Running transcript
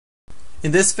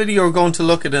In this video we're going to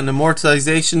look at an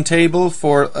amortization table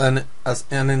for an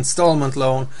installment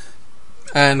loan,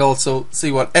 and also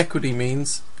see what equity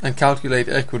means and calculate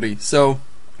equity. So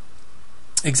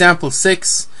example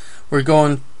 6, we're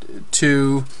going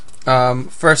to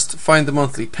first find the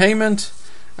monthly payment,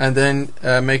 and then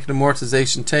make an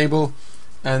amortization table,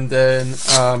 and then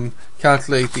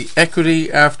calculate the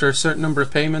equity after a certain number of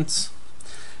payments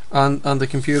on the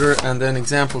computer. And then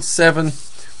example 7,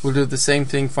 we'll do the same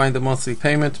thing, find the monthly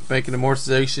payment, make an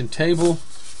amortization table,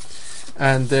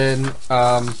 and then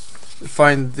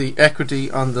find the equity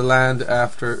on the land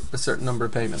after a certain number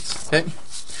of payments. Okay,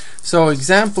 so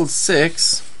example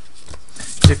 6,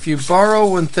 if you borrow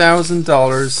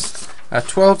 $1,000 at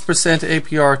 12%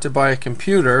 APR to buy a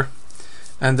computer,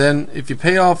 and then if you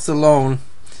pay off the loan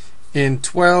in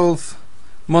 12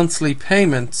 monthly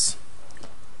payments,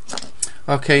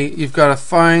 okay, you've got to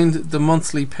find the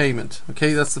monthly payment.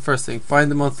 Okay, that's the first thing,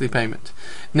 find the monthly payment.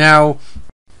 Now,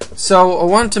 so I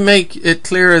want to make it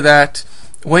clear that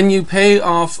when you pay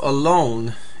off a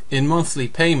loan in monthly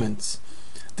payments,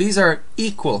 these are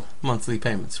equal monthly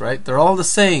payments, right? They're all the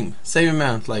same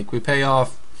amount. Like we pay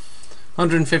off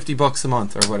 $150 a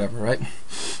month or whatever, right?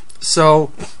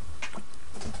 So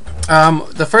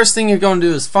the first thing you're going to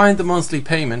do is find the monthly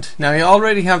payment. Now you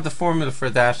already have the formula for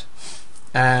that,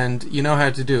 and you know how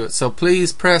to do it, so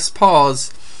please press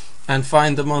pause and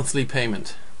find the monthly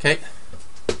payment. Okay,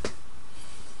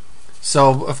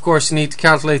 so of course you need to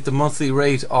calculate the monthly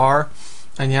rate R,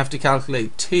 and you have to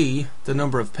calculate T, the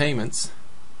number of payments.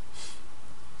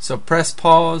 So press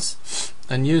pause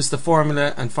and use the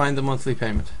formula and find the monthly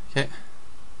payment. Okay,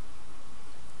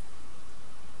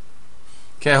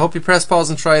 I hope you press pause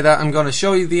and try that. I'm going to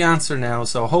show you the answer now,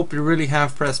 so I hope you really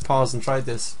have pressed pause and tried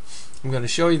this. I'm going to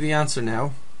show you the answer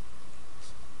now.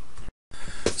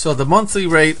 So the monthly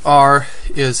rate R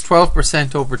is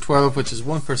 12% over 12, which is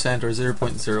 1% or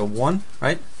 0.01,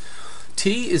 right?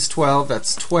 T is 12,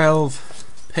 that's 12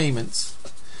 payments.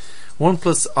 1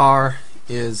 plus R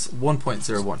is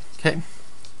 1.01, okay?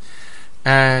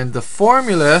 And the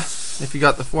formula, if you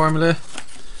got the formula,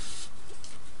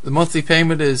 the monthly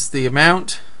payment is the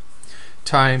amount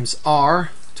times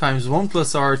R times 1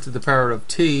 plus R to the power of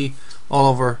T all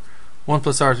over 1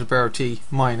 plus R to the power of T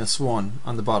minus 1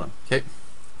 on the bottom. Okay,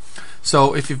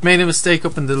 so if you've made a mistake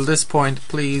up until this point,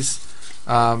 please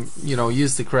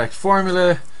use the correct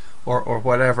formula or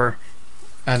whatever,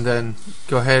 and then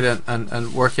go ahead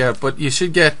and work out. But you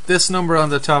should get this number on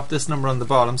the top, this number on the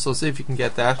bottom, so see if you can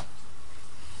get that.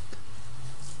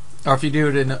 Or if you do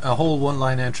it in a whole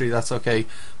one-line entry, that's okay,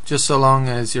 just so long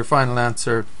as your final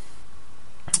answer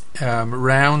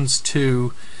rounds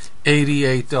to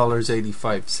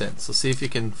 $88.85. So see if you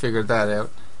can figure that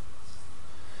out.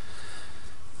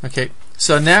 Okay,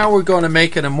 so now we're going to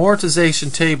make an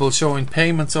amortization table showing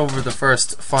payments over the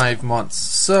first 5 months.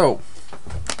 So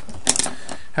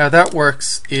how that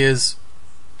works is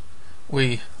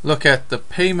we look at the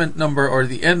payment number, or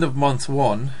the end of month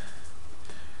 1,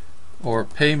 or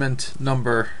payment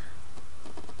number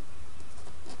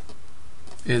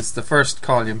is the first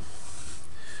column.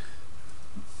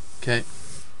 Okay,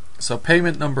 so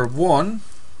payment number 1,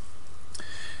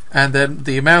 and then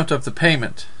the amount of the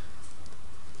payment.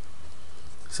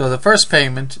 So the first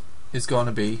payment is going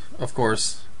to be, of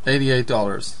course,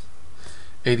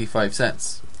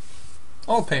 $88.85.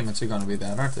 All payments are going to be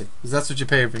that, aren't they? Because that's what you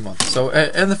pay every month. So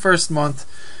in the first month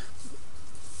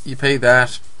you pay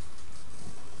that,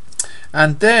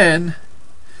 and then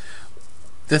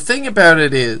the thing about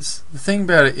it is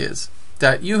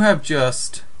that you have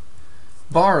just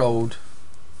borrowed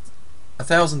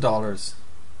 $1,000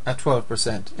 at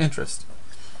 12% interest.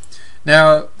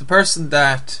 Now the person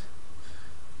that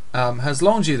has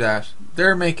loaned you that,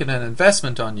 they're making an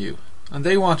investment on you, and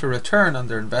they want a return on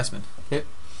their investment. Okay,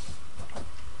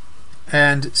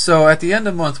 and so at the end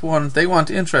of month 1, they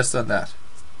want interest on that.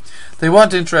 They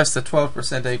want interest at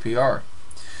 12% APR.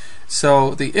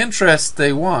 So the interest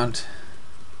they want,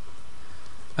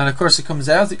 and of course it comes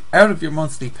out of your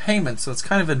monthly payment, so it's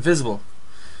kind of invisible,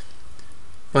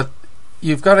 but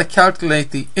you've got to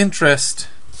calculate the interest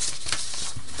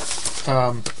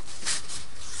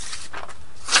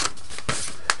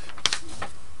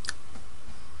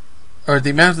or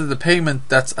the amount of the payment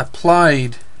that's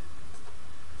applied,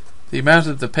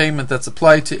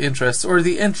 to interest, or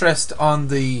the interest on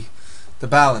the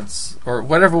balance, or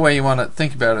whatever way you want to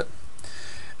think about it.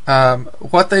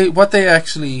 What they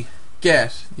actually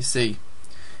get, you see,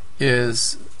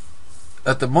 is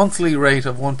at the monthly rate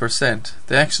of 1%,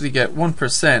 they actually get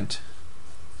 1%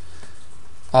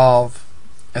 of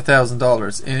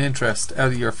 $1,000 in interest out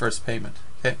of your first payment.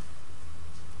 Okay,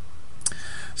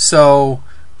 So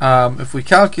if we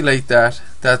calculate that,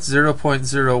 that's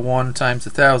 0.01 times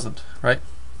 1,000, right?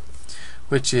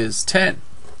 Which is 10.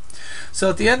 So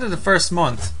at the end of the first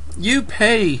month, you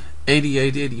pay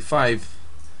 88.85,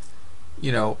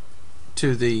 you know,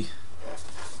 to the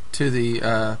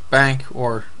bank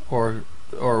or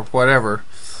whatever,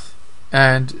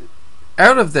 and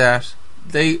out of that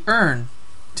they earn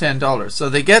 $10. So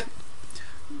they get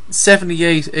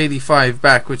 $78.85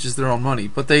 back, which is their own money,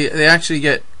 but they actually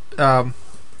get $10,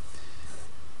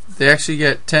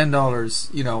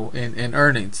 you know, in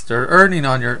earnings. They're earning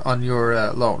on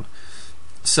your loan.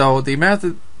 So the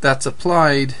amount that's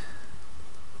applied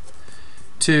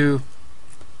to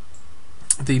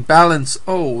the balance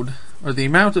owed, or the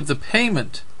amount of the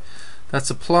payment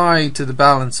that's applied to the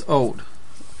balance owed.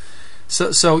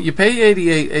 So you pay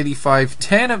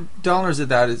 $88.85. $10 of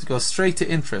that goes straight to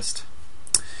interest,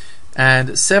 and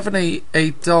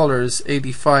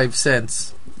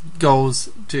 $78.85 goes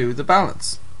to the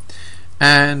balance,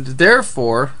 and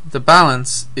therefore the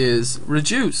balance is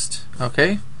reduced.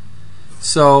 Okay,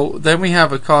 so then we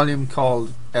have a column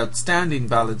called outstanding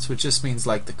balance, which just means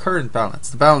like the current balance,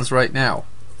 the balance right now,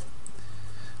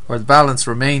 or the balance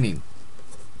remaining.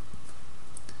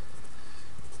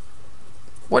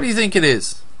 What do you think it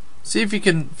is? See if you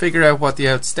can figure out what the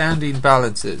outstanding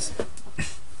balance is.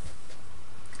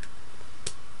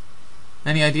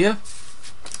 Any idea?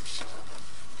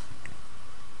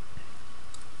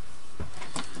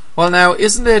 Well, now,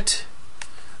 isn't it,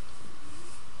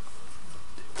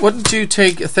 wouldn't you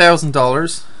take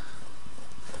 $1,000,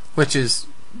 which is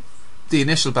the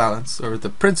initial balance or the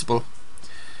principal,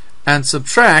 and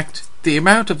subtract the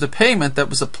amount of the payment that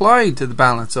was applied to the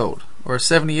balance owed, or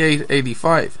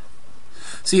 $78.85?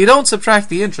 So you don't subtract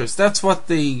the interest. That's what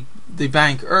the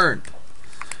bank earned,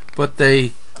 but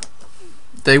they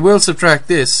will subtract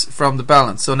this from the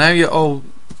balance. So now you owe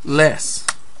less.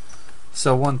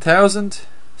 So 1,000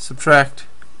 subtract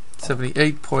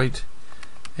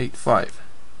 78.85.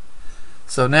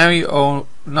 So now you owe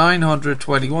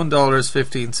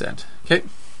 $921.15. Okay.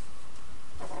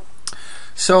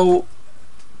 So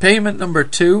payment number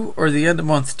 2, or the end of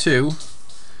month 2,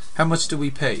 how much do we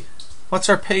pay? What's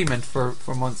our payment for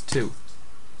month 2?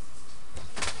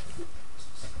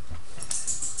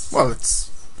 Well,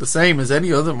 it's the same as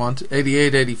any other month,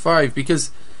 $88.85,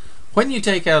 because when you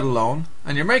take out a loan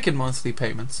and you're making monthly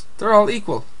payments, they're all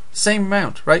equal, same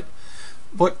amount, right?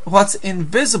 But what's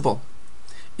invisible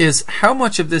is how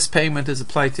much of this payment is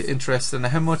applied to interest, and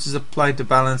how much is applied to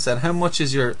balance, and how much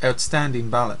is your outstanding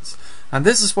balance. And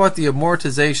this is what the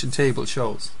amortization table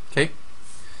shows. Okay,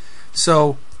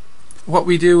 so what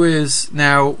we do is,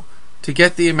 now, to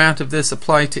get the amount of this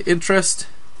applied to interest,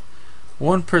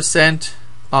 1%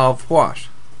 of what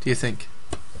do you think?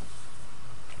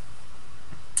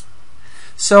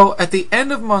 So at the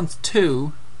end of month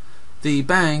 2, the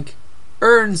bank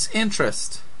earns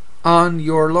interest on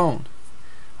your loan.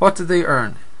 What do they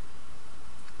earn?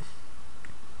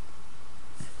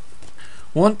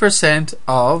 1%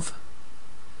 of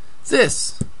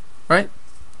this, right?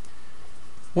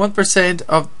 1%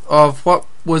 of what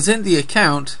was in the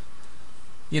account,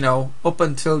 you know, up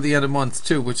until the end of month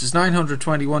 2, which is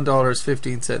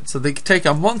 $921.15. So they take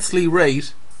a monthly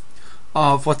rate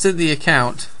of what's in the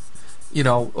account, you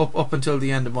know, up until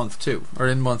the end of month 2, or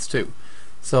in month 2.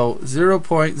 So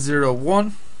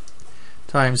 0.01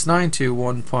 times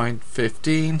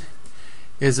 921.15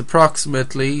 is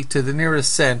approximately, to the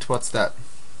nearest cent, what's that?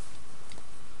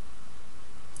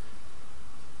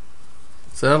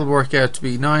 So that'll work out to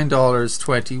be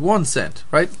 $9.21,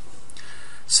 right?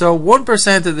 So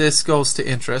 1% of this goes to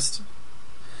interest,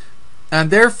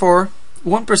 and therefore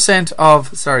 1%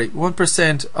 of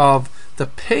the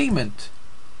payment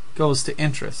goes to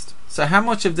interest. So how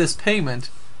much of this payment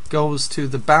goes to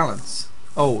the balance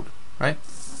owed, right?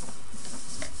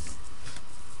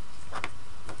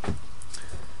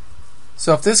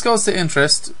 So if this goes to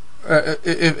interest,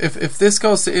 if this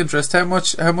goes to interest, how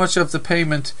much of the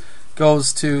payment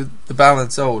goes to the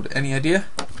balance owed? Any idea?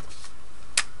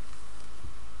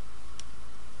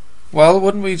 Well,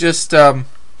 wouldn't we just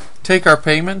take our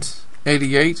payment,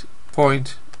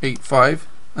 88.85,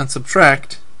 and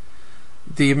subtract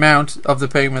the amount of the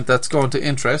payment that's going to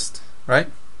interest, right?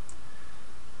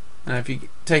 And if you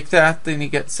take that, then you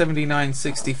get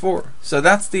 $79.64. So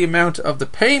that's the amount of the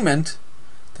payment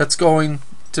that's going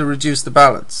to reduce the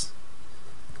balance,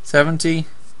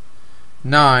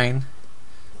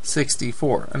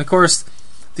 $79.64. And of course,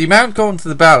 the amount going to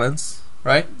the balance,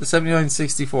 right, the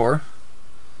 $79.64,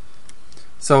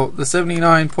 so the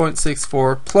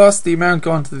 79.64 plus the amount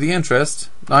going to the interest,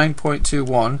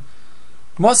 9.21,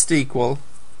 must equal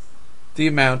the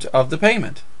amount of the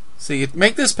payment. So you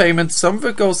make this payment, some of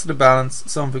it goes to the balance,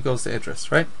 some of it goes to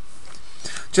interest, right?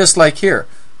 Just like here,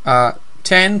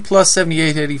 10 plus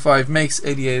 78.85 makes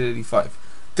 88.85.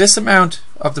 This amount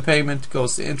of the payment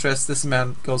goes to interest, this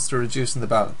amount goes to reducing the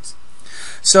balance.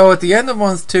 So at the end of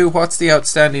month 2, what's the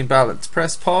outstanding balance?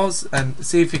 Press pause and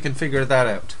see if you can figure that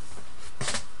out.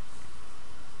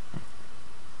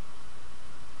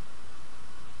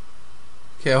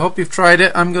 Okay, I hope you've tried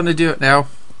it. I'm going to do it now.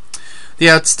 The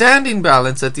outstanding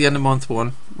balance at the end of month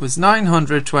 1 was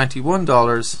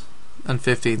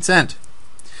 $921.15.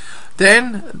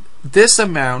 Then this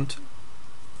amount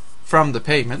from the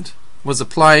payment was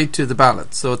applied to the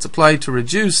balance. So it's applied to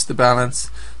reduce the balance.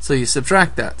 So you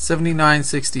subtract that,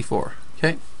 $79.64.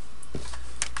 Okay.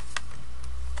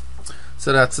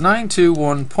 So that's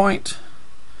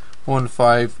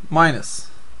 921.15 minus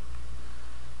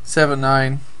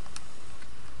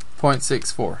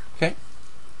 79.64. Okay.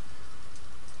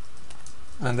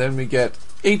 And then we get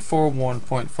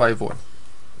 841.51.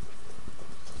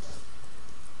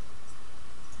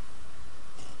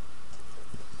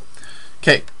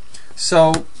 Okay,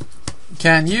 so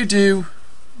can you do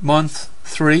month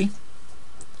 3?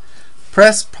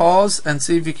 Press pause and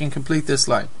see if you can complete this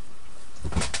line.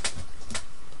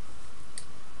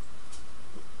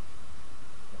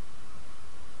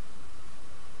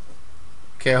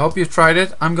 Okay, I hope you've tried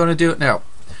it. I'm going to do it now.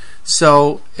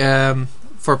 So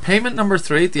for payment number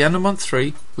 3, at the end of month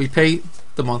 3, we pay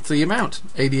the monthly amount,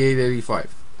 $88.85.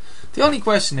 The only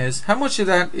question is, how much of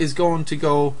that is going to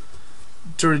go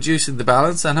to reducing the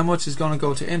balance and how much is going to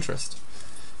go to interest?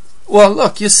 Well,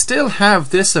 look, you still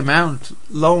have this amount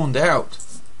loaned out,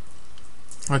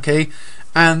 okay,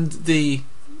 and the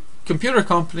computer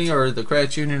company or the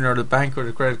credit union or the bank or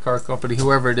the credit card company,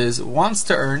 whoever it is, wants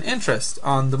to earn interest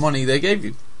on the money they gave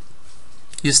you.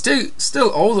 You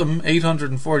still owe them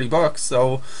 $840,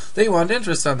 so they want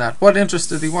interest on that. What interest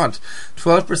do they want?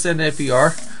 12%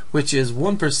 APR, which is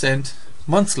 1%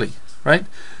 monthly, right?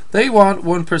 They want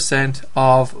 1%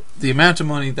 of the amount of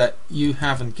money that you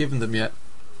haven't given them yet,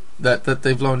 that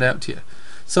they've loaned out to you.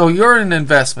 So you're an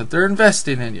investment. They're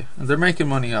investing in you, and they're making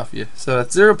money off you. So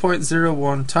that's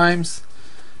 0.01 times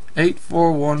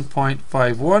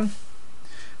 841.51,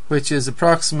 which is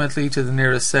approximately, to the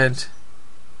nearest cent,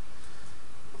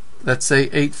 let's say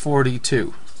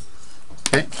 842.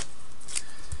 Okay.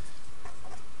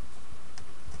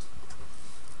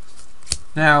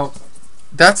 Now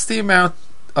that's the amount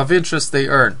of interest they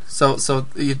earn. So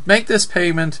you make this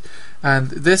payment, and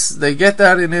they get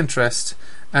that in interest,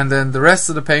 and then the rest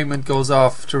of the payment goes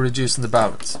off to reducing the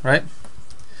balance, right?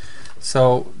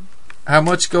 So how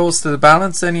much goes to the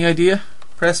balance? Any idea?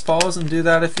 Press pause and do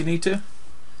that if you need to.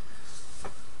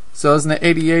 So isn't it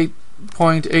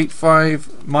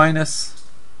 88.85 minus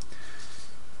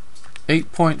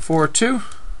 8.42,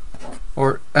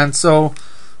 and so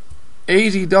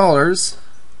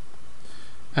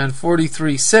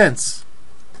 $80.43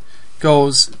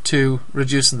 goes to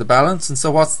reducing the balance. And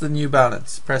so what's the new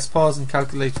balance? Press pause and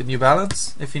calculate the new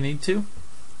balance if you need to.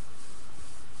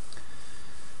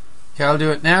 Okay, I'll do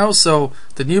it now. So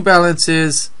the new balance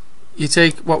is, you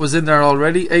take what was in there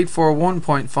already,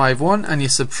 841.51, and you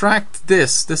subtract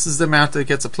this. This is the amount that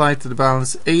gets applied to the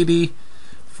balance,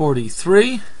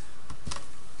 80.43.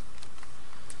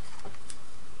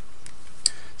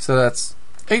 So that's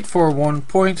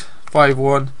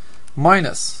 841.51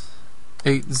 minus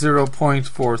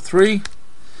 80.43,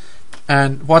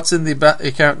 and what's in the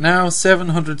account now?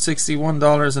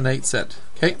 $761.08.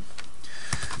 Okay,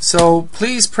 so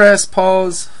please press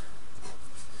pause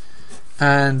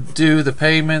and do the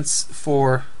payments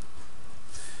for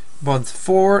month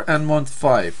 4 and month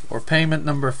 5, or payment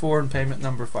number 4 and payment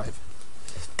number 5.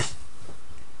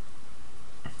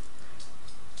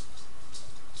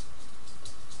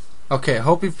 Okay, I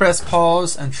hope you've pressed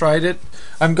pause and tried it.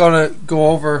 I'm going to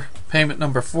go over payment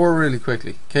number 4 really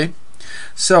quickly. Okay,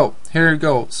 so here it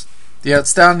goes. The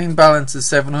outstanding balance is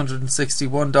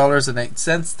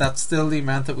 $761.08. That's still the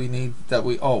amount that we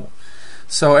owe.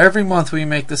 So every month we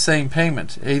make the same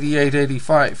payment,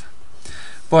 $88.85.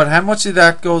 But how much of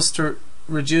that goes to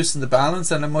reducing the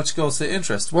balance and how much goes to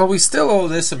interest? Well, we still owe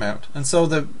this amount, and so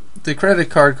the credit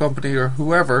card company or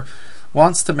whoever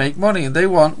wants to make money, and they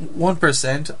want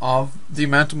 1% of the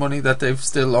amount of money that they've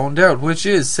still loaned out, which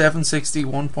is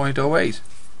 $761.08.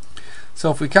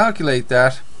 So if we calculate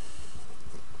that,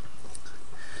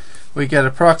 we get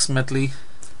approximately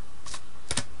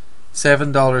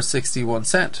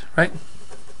 $7.61, right?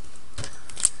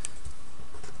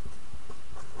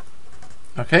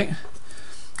 Okay,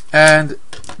 and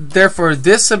therefore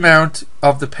this amount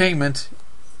of the payment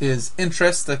is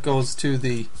interest that goes to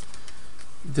the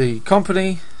the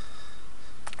company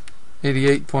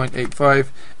 88.85,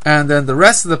 and then the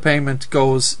rest of the payment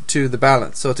goes to the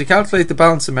balance. So to calculate the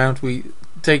balance amount, we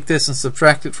take this and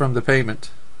subtract it from the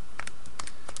payment,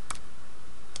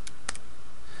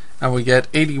 and we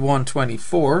get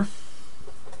 81.24.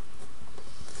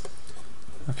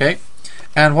 Okay,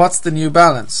 and what's the new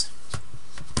balance?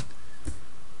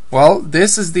 Well,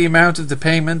 this is the amount of the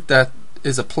payment that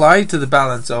is applied to the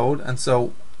balance owed, and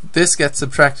so this gets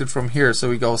subtracted from here. So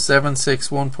we go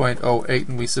 761.08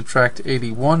 and we subtract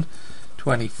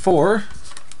 81.24.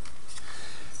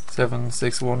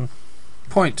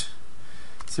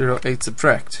 761.08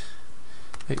 subtract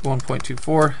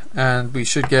 81.24, and we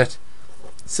should get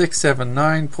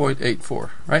 679.84,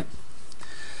 right?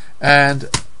 And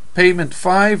payment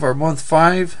 5 or month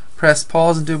 5, press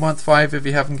pause and do month 5 if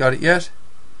you haven't got it yet.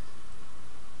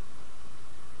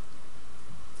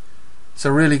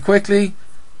 So really quickly,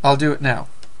 I'll do it now.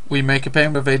 We make a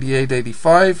payment of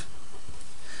 88.85.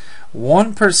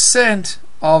 1%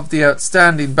 of the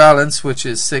outstanding balance, which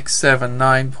is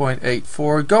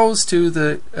 679.84, goes to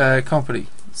the company.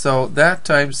 So that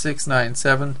times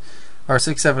 697 or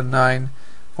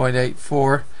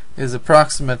 679.84 is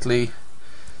approximately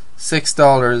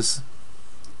 $6.80.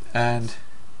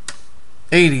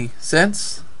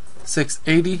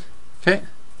 $6.80. Okay,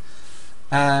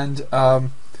 and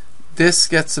this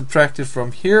gets subtracted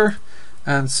from here,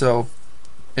 and so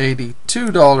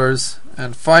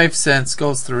 $82.05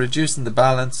 goes to reducing the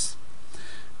balance,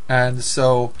 and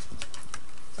so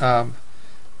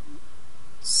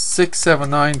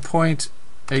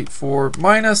 679.84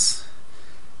 minus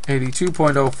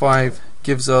 82.05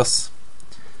 gives us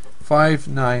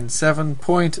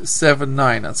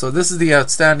 597.79, and so this is the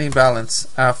outstanding balance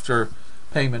after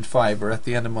payment 5, or at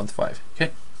the end of month 5.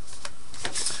 Okay,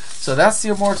 so that's the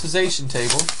amortization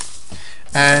table,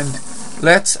 and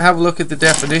let's have a look at the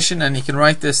definition, and you can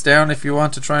write this down if you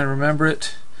want to try and remember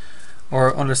it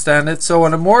or understand it. So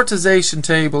an amortization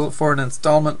table for an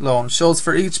installment loan shows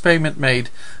for each payment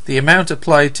made the amount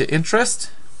applied to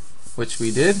interest, which we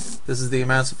did. This is the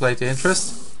amounts applied to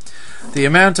interest. The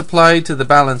amount applied to the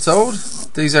balance owed.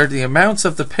 These are the amounts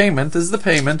of the payment. This is the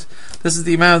payment. This is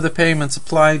the amount of the payments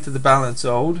applied to the balance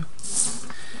owed.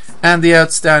 And the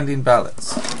outstanding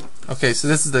balance. Okay, so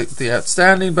this is the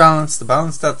outstanding balance, the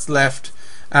balance that's left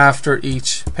after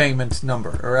each payment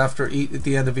number, or after at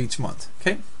the end of each month.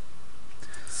 Okay,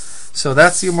 so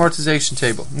that's the amortization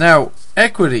table. Now,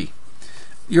 equity.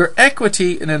 Your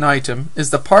equity in an item is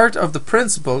the part of the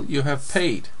principal you have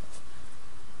paid.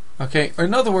 Okay, or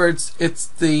in other words, it's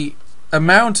the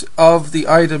amount of the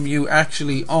item you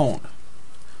actually own.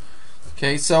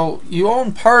 Okay, so you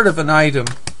own part of an item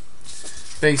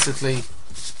basically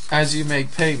as you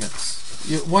make payments.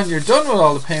 When you're done with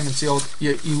all the payments, you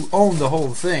own the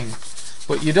whole thing,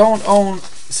 but you don't own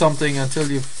something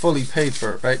until you've fully paid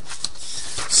for it, right?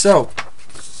 So,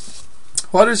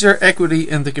 what is your equity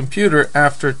in the computer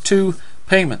after 2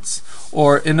 payments?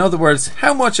 Or in other words,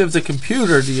 how much of the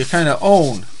computer do you kind of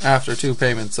own after 2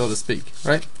 payments, so to speak,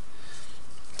 right?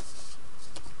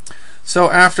 So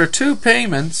after 2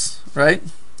 payments, right,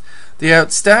 the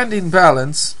outstanding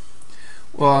balance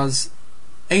was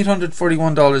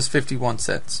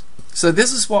 $841.51. So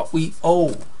this is what we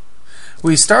owe.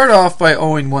 We start off by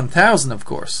owing $1,000, of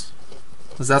course,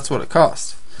 because that's what it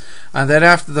cost. And then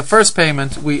after the first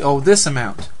payment, we owe this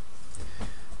amount,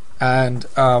 and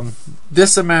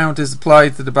this amount is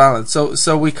applied to the balance.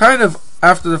 So we kind of,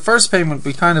 after the first payment,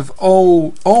 we kind of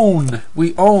own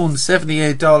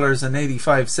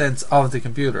 $78.85 of the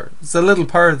computer. It's a little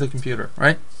part of the computer,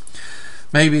 right?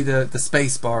 Maybe the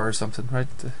space bar or something, right?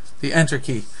 The enter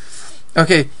key.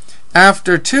 Okay,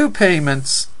 after 2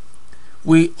 payments,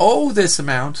 we owe this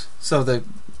amount. So the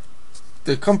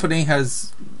company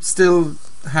still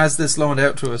has this loaned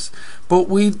out to us, but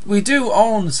we do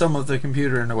own some of the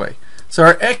computer in a way. So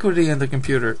our equity in the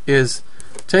computer is,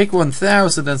 take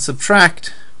 1,000 and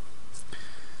subtract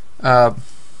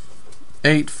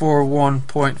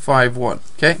 841.51.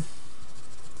 Okay,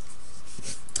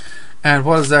 and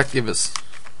what does that give us?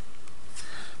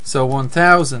 So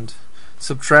 1,000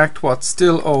 subtract what's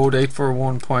still owed,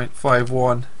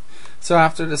 841.51. So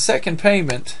after the second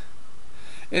payment,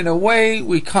 in a way,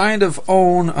 we kind of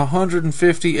own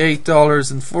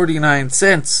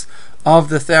 $158.49 of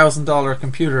the $1,000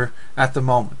 computer at the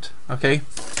moment. Okay,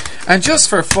 and just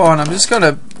for fun, I'm just going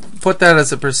to put that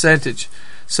as a percentage.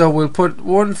 So we'll put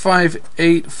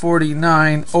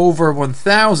 158.49 over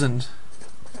 1,000.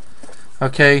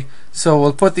 Okay, so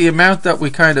we'll put the amount that we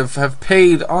kind of have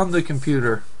paid on the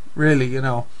computer really, you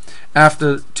know,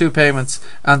 after 2 payments,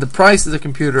 and the price of the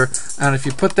computer. And if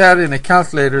you put that in a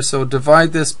calculator, so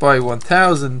divide this by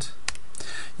 1000,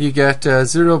 you get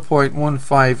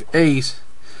 0.158,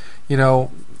 you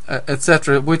know,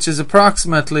 etc., which is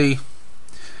approximately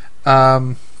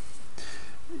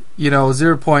you know,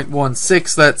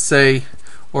 0.16, let's say,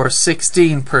 or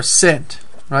 16%,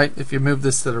 right, if you move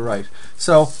this to the right.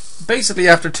 So basically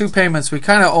after 2 payments we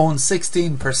kind of own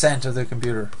 16% of the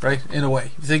computer, right, in a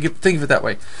way. Think of it that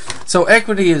way. So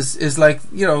equity is like,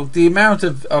 you know, the amount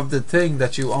of the thing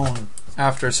that you own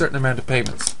after a certain amount of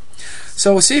payments.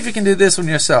 So see if you can do this one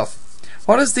yourself.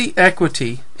 What is the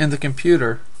equity in the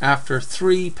computer after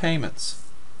 3 payments?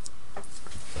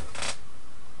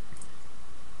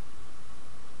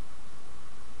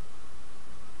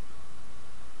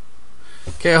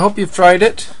 Okay, I hope you've tried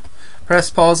it. Press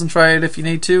pause and try it if you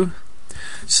need to.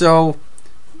 So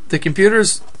the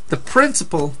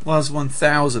principal was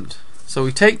 1000. So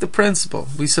we take the principal,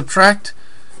 we subtract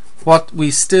what we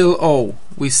still owe.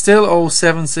 We still owe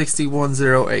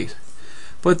 761.08.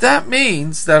 But that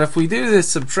means that if we do this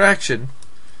subtraction,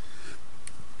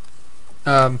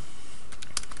 that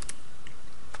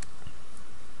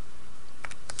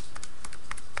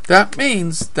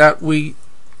means that we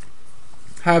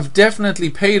have definitely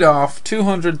paid off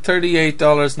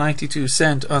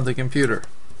 $238.92 on the computer.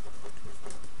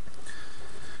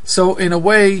 So in a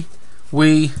way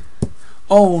we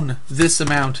own this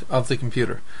amount of the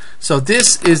computer. So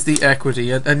this is the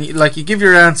equity, and like you give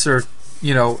your answer,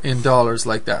 you know, in dollars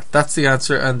like that. That's the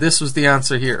answer, and this was the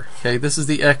answer here. Okay, this is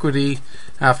the equity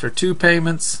after 2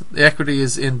 payments. The equity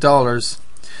is in dollars,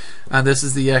 and this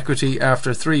is the equity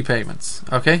after 3 payments.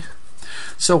 Okay.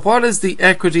 So what is the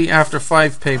equity after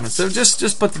 5 payments? So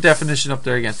just put the definition up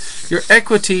there again. Your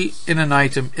equity in an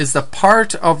item is the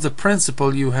part of the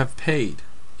principal you have paid.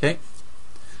 Okay.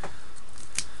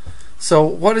 So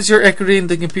what is your equity in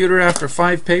the computer after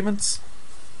 5 payments?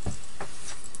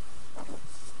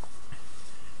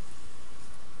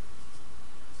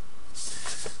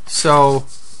 So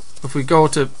if we go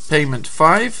to payment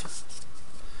 5,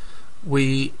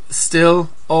 we still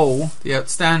owe, the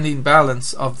outstanding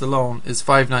balance of the loan is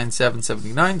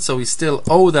 597.79, so we still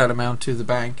owe that amount to the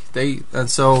bank.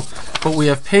 But we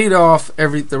have paid off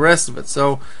the rest of it.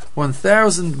 So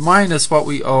 1000 minus what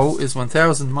we owe is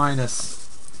 1000 minus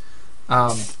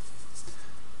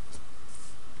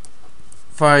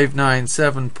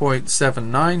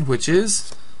 597.79, which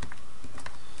is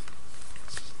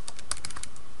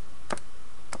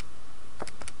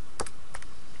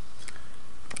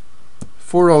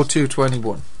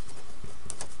 $402.21.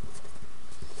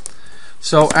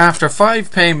 So after 5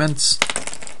 payments,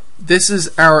 this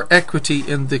is our equity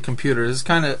in the computer. This is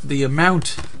kind of the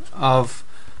amount of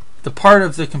the part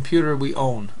of the computer we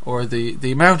own, or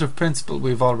the amount of principal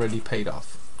we've already paid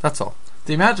off. That's all.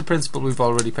 The amount of principal we've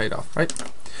already paid off, right?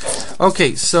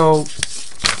 Okay, so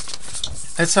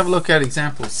let's have a look at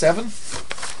example 7.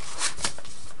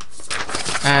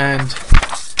 And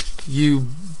you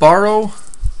borrow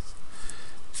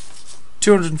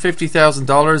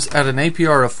 $250,000 at an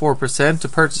APR of 4% to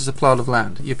purchase a plot of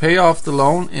land. You pay off the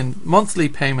loan in monthly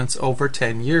payments over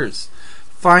 10 years.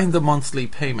 Find the monthly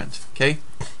payment. Okay,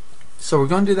 so we're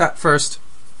going to do that first,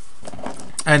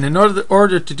 and in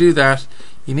order to do that,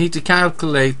 you need to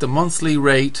calculate the monthly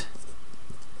rate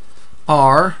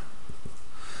R,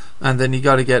 and then you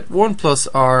got to get 1 plus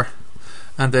R,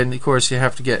 and then of course you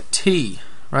have to get T,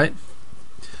 right?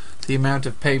 The amount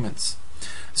of payments,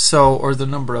 so, or the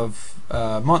number of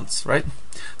months, right?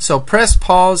 So press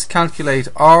pause, calculate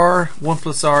R, 1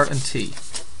 plus R, and T.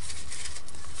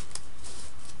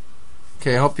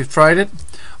 Okay, I hope you've tried it.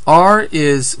 R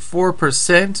is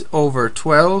 4% over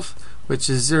 12, which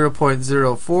is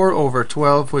 0.04 over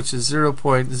 12, which is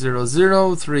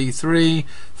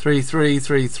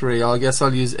 0.00333333. I guess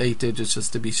I'll use 8 digits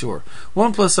just to be sure.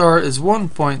 1 plus R is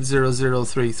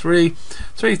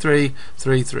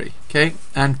 1.00333333. Okay,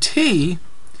 and T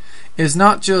is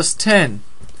not just 10.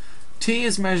 T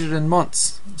is measured in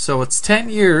months, so it's 10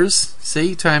 years,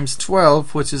 see, times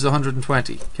 12, which is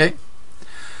 120. Okay,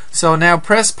 so now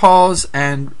press pause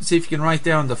and see if you can write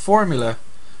down the formula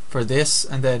for this,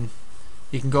 and then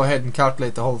you can go ahead and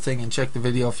calculate the whole thing and check the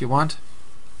video if you want.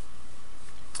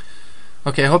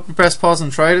 Okay, I hope you press pause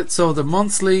and tried it. So the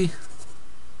monthly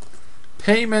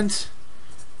payment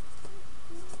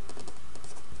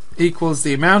equals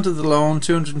the amount of the loan,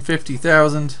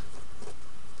 250,000,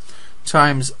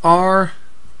 times R,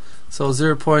 so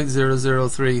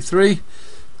 0.0033,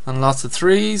 and lots of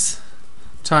 3's,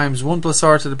 times 1 plus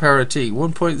R to the power of T,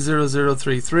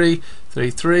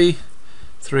 1.003333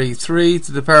 33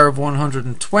 to the power of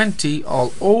 120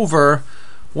 all over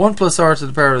 1 plus r to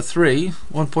the power of 3,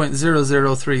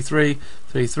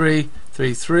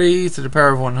 1.003333 to the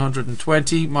power of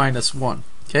 120 minus 1.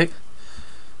 Okay,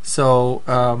 so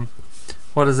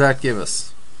what does that give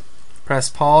us? Press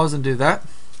pause and do that.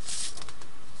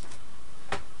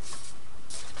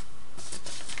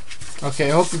 Okay,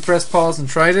 I hope you pressed pause and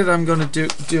tried it. I'm going to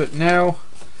do it now.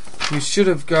 We should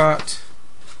have got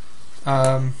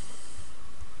about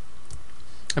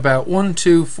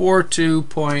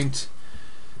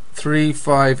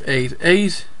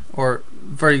 1242.3588, or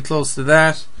very close to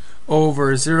that,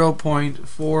 over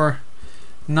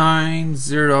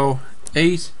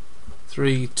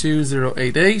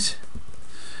 0.49083288,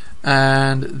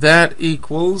 and that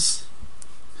equals,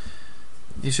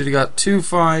 you should have got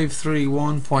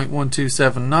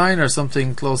 2531.1279 or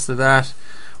something close to that,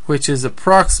 which is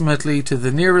approximately to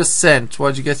the nearest cent.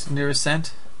 What did you get to the nearest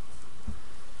cent?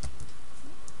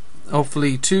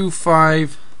 Hopefully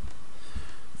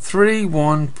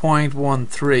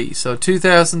 2531.13, so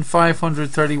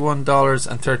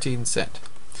 $2,531.13.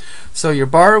 So you're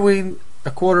borrowing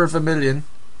 $250,000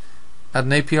 at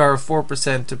an APR of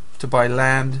 4% to buy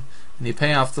land, and you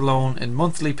pay off the loan in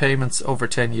monthly payments over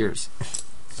 10 years.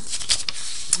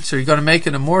 So you're going to make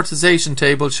an amortization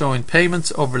table showing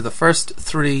payments over the first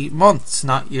 3 months,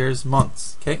 not years,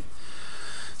 months. Okay,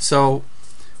 so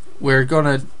we're going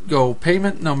to go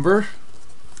payment number,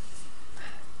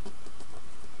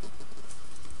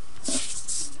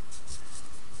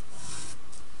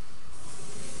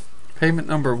 payment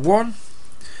number 1,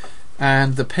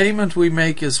 and the payment we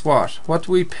make is what? What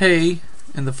do we pay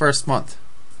in the first month?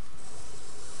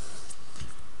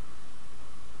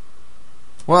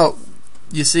 Well,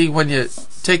 you see, when you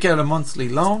take out a monthly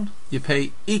loan, you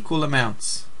pay equal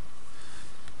amounts.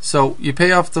 So you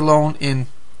pay off the loan in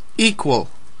equal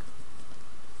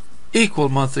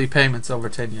monthly payments over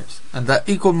 10 years, and that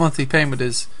equal monthly payment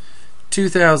is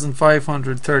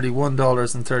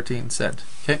 $2,531.13.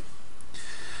 Okay.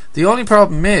 The only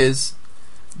problem is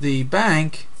the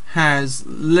bank has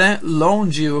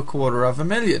loaned you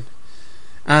 $250,000,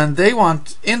 and they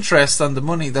want interest on the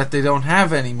money that they don't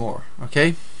have anymore.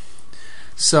 Okay,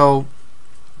 so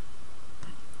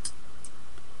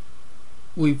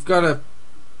we've got to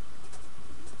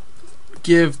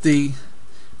give the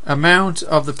amount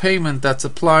of the payment that's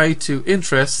applied to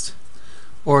interest,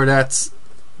 or that's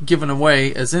given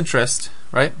away as interest,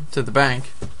 right, to the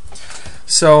bank.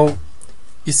 So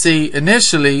you see,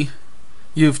 initially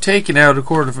you've taken out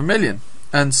 $250,000,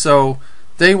 and so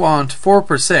they want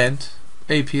 4%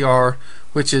 APR,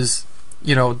 which is,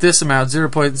 you know, this amount,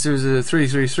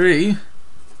 0.00333.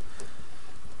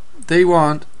 They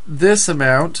want this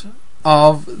amount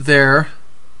of their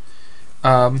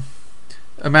amount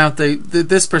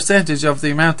this percentage of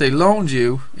the amount they loaned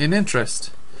you in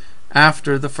interest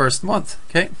after the first month.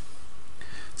 Okay,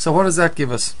 so what does that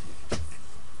give us?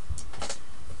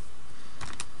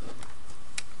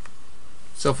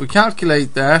 So if we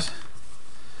calculate that,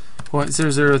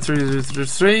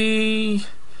 0.00333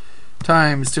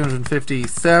 times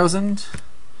 250,000,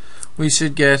 we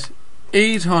should get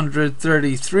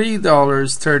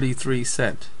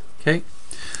 $833.33. Okay,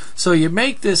 so you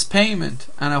make this payment,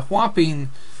 and a whopping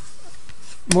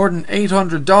more than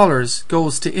 $800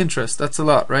 goes to interest. That's a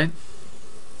lot, right?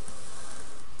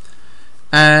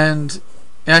 And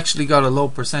it actually got a low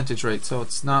percentage rate, so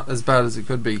it's not as bad as it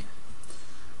could be.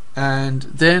 And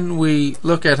then we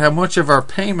look at how much of our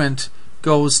payment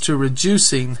goes to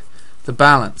reducing the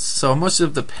balance. So how much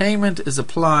of the payment is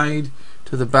applied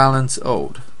to the balance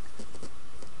owed.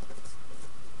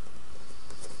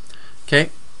 Okay,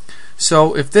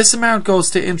 so if this amount goes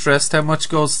to interest, how much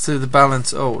goes to the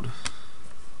balance owed?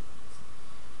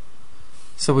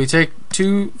 So we take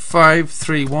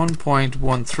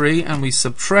 2531.13 and we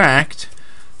subtract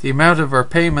the amount of our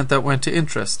payment that went to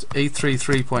interest,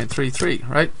 833.33,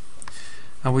 right?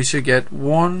 And we should get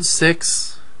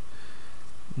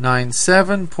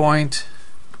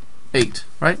 1697.8,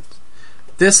 right?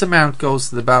 This amount goes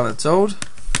to the balance owed,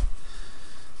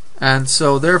 and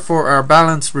so therefore our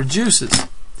balance reduces.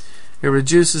 It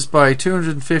reduces by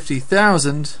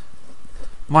 250,000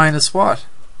 minus what?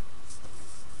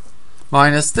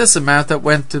 Minus this amount that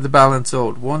went to the balance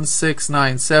owed,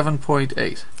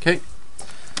 1697.8. Okay,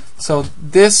 so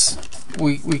this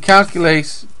we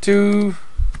calculate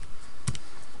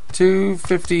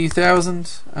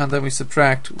 250,000, and then we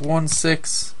subtract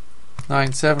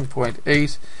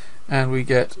 1697.8, and we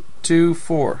get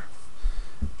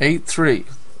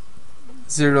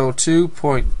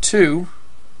 248302.2,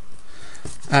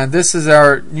 and this is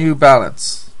our new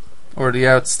balance. or the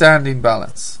outstanding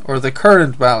balance, or the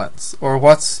current balance, or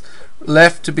what's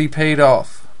left to be paid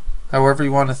off. However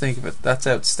you want to think of it, that's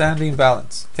outstanding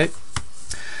balance. Okay.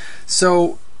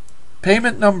 So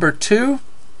payment number 2,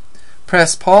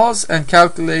 press pause and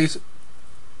calculate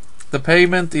the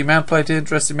payment, the amount applied to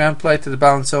interest, the amount applied to the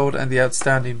balance owed, and the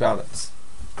outstanding balance.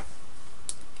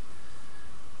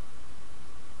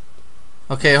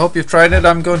 Okay, I hope you've tried it.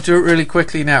 I'm going to do it really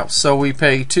quickly now. So we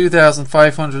pay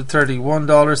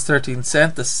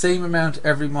 $2,531.13, the same amount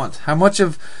every month. How much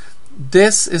of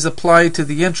this is applied to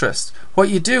the interest? What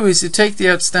you do is you take the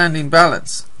outstanding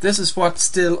balance. This is what's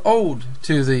still owed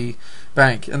to the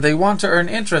bank, and they want to earn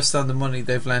interest on the money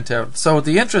they've lent out. So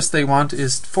the interest they want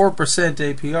is 4%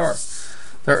 APR.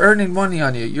 They're earning money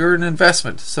on you. You're an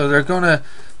investment, so they're going to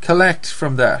collect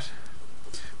from that.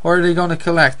 What are they going to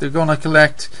collect? They're going to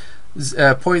collect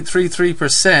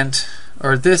 0.33%,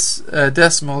 or this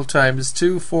decimal times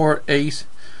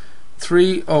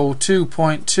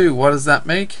 248,302.2. What does that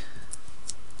make?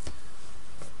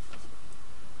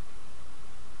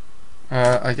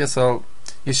 I guess you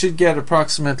should get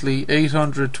approximately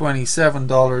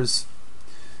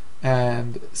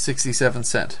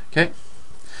 $827.67. Okay,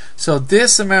 so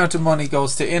this amount of money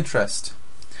goes to interest,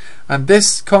 and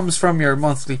this comes from your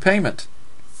monthly payment.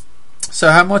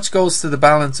 So how much goes to the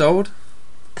balance owed?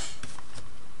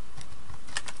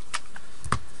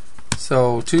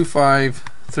 So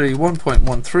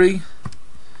 2531.13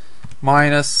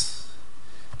 minus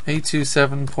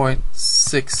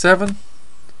 827.67,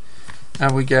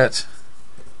 and we get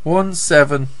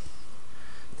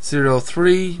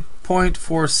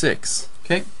 1703.46.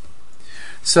 Okay,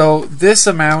 so this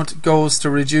amount goes to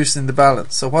reducing the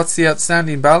balance. So what's the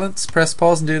outstanding balance? Press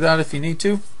pause and do that if you need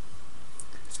to.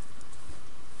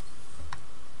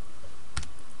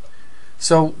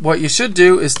 So what you should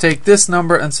do is take this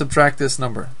number and subtract this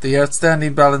number, the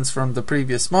outstanding balance from the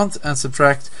previous month, and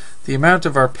subtract the amount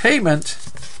of our payment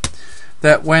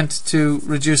that went to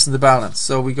reducing the balance.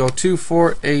 So we go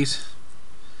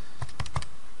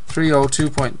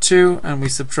 248,302.2 and we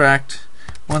subtract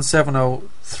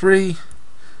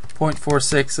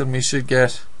 1703.46, and we should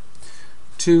get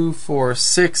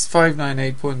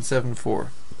 246,598.74.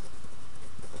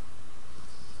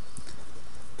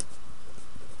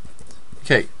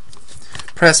 Okay,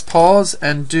 press pause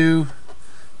and do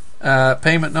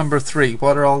payment number 3.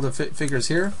 What are all the figures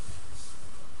here?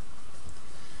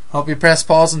 Hope you press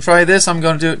pause and try this. I'm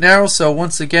going to do it now. So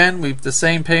once again, we've the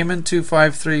same payment,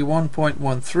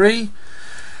 2531.13.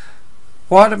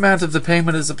 What amount of the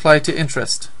payment is applied to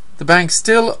interest? The bank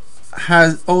still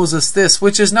owes us this,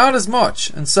 which is not as much,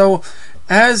 and so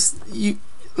as you'll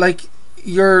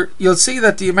see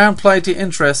that the amount applied to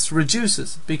interest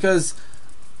reduces, because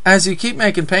as you keep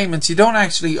making payments, you don't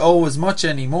actually owe as much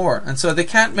anymore, and so they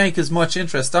can't make as much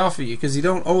interest off of you because you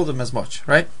don't owe them as much,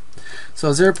 right? So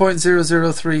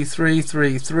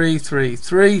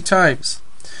 0.00333333 times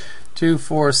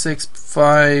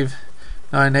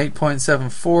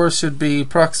 246,598.74 should be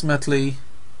approximately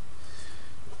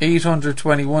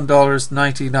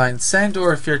 $821.99,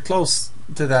 or if you're close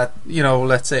to that,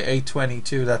 let's say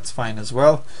 822, that's fine as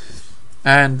well.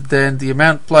 And then the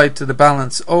amount applied to the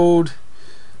balance owed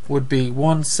would be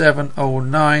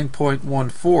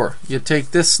 1709.14. You take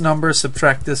this number,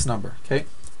 subtract this number. Okay,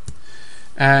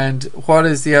 and what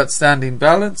is the outstanding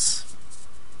balance?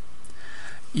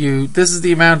 This is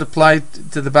the amount applied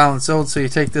to the balance owed, so you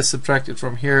take this, subtract it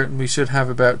from here, and we should have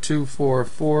about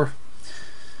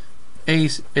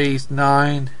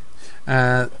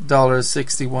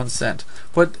 $244,889.61.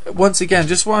 But once again,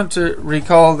 just want to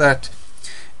recall that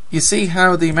you see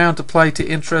how the amount applied to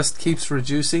interest keeps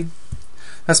reducing.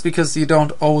 That's because you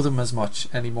don't owe them as much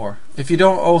anymore. If you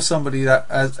don't owe somebody that,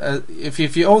 if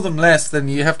you owe them less, then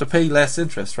you have to pay less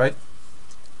interest, right?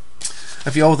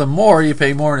 If you owe them more, you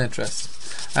pay more interest.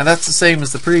 And that's the same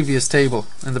as the previous table.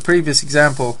 In the previous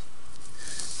example,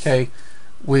 okay,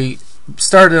 we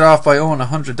started off by owing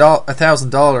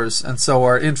 $1,000, and so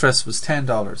our interest was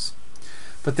 $10.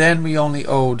 But then we only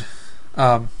owed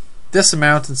this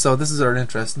amount, and so this is our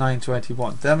interest,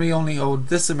 $921. Then we only owed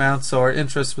this amount, so our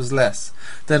interest was less.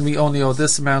 Then we only owed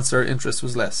this amount, so our interest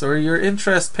was less. So your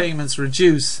interest payments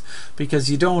reduce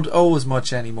because you don't owe as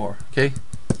much anymore. Okay,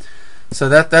 so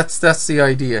that's the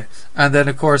idea. And then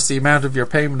of course the amount of your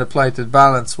payment applied to the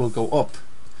balance will go up,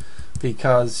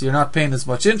 because you're not paying as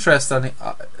much interest on it.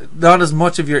 Not as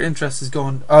much of your interest is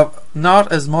going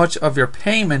not as much of your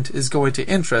payment is going to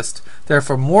interest,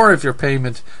 therefore more of your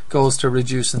payment goes to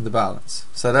reducing the balance.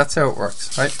 So that's how it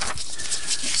works, right?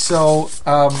 So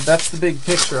that's the big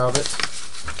picture of it.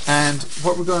 And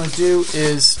what we're going to do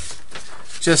is,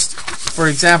 just for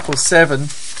example 7,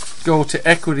 go to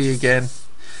equity again.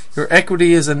 Your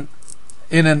equity is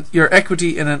your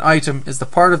equity in an item is the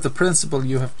part of the principal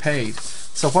you have paid.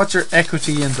 So what's your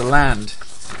equity in the land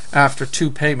after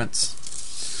 2 payments?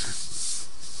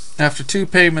 After 2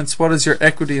 payments, what is your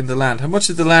equity in the land? How much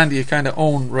of the land do you kind of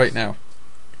own right now?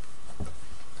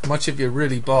 How much have you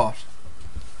really bought?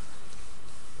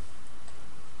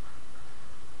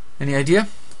 Any idea?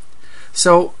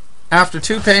 So after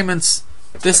 2 payments,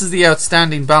 this is the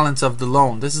outstanding balance of the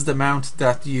loan. This is the amount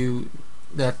that the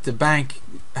bank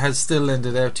has still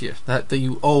lended out to you, that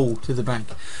you owe to the bank.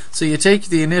 So you take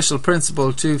the initial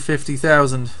principal,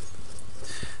 250,000,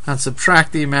 and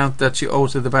subtract the amount that you owe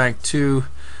to the bank,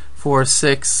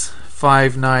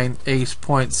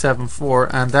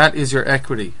 246,598.74, and that is your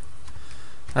equity.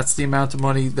 That's the amount of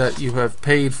money that you have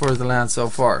paid for the land so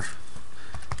far.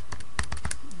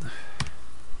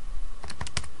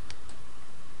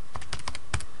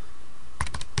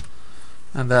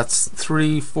 And that's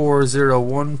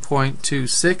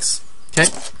 3401.26. Okay.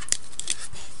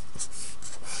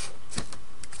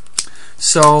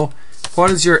 So what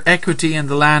is your equity in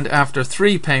the land after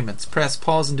 3 payments? Press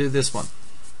pause and do this one.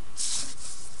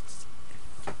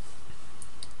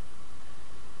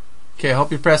 Okay, I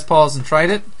hope you pressed pause and tried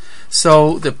it.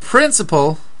 So the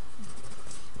principal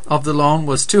of the loan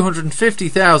was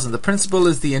 250,000. The principal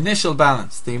is the initial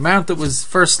balance, the amount that was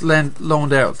first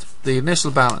loaned out, the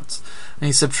initial balance. And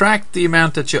you subtract the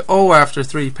amount that you owe after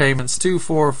 3 payments,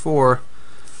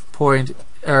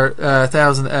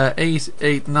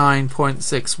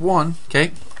 889.61.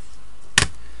 Okay.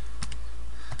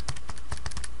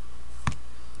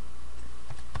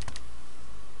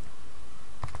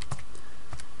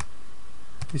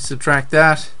 You subtract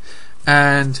that,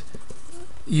 and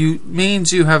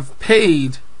means you have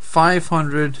paid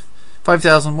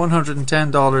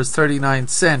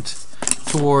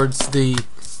 $5,110.39 towards the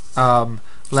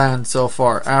land so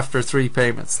far after 3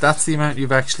 payments. That's the amount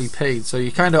you've actually paid. So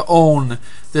you kind of own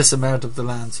this amount of the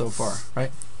land so far,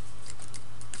 right?